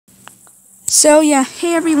So yeah,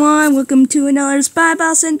 hey everyone, welcome to another Spy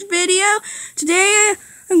Ball Center video. Today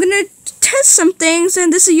I'm gonna test some things,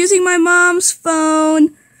 and this is using my mom's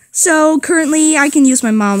phone. So currently I can use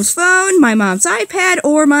my mom's phone, my mom's iPad,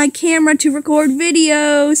 or my camera to record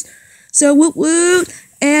videos. So woot woot.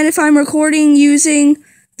 And if I'm recording using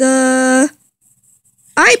the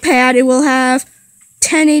iPad, it will have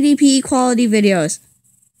 1080p quality videos.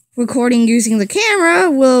 Recording using the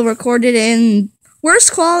camera will record it in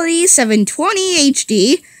worst quality 720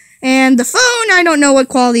 HD, and the phone, I don't know what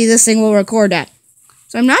quality this thing will record at.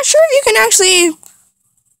 So I'm not sure if you can actually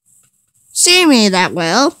see me that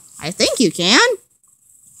well. I think you can.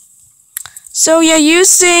 So yeah,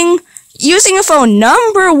 using a phone,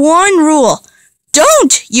 number one rule,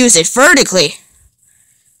 don't use it vertically.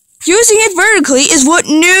 Using it vertically is what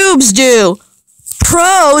noobs do.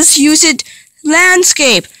 Pros use it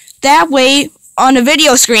landscape. That way, on a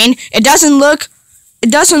video screen, it doesn't look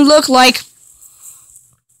like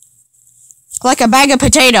a bag of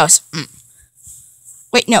potatoes.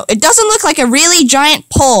 Wait, no, it doesn't look like a really giant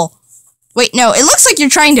pole. Wait, no, it looks like you're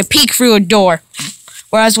trying to peek through a door.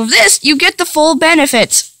 Whereas with this, you get the full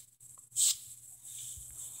benefits.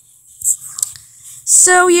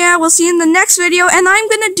 So yeah, we'll see you in the next video, and I'm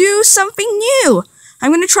gonna do something new.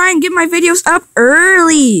 I'm gonna try and get my videos up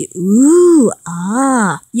early.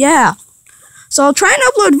 Yeah. So I'll try and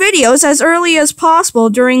upload videos as early as possible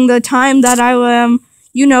during the time that I am,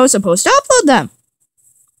 supposed to upload them.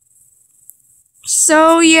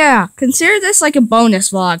 So yeah, consider this like a bonus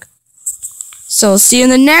vlog. So see you in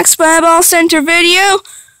the next Spy Ball Center video,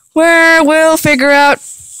 where we'll figure out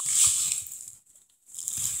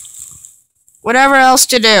whatever else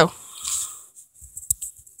to do.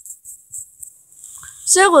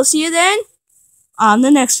 So we'll see you then on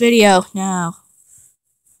the next video. Now,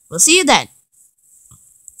 we'll see you then.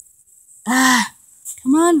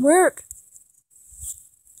 Come on, work.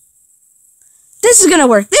 This is gonna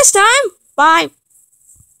work this time. Bye.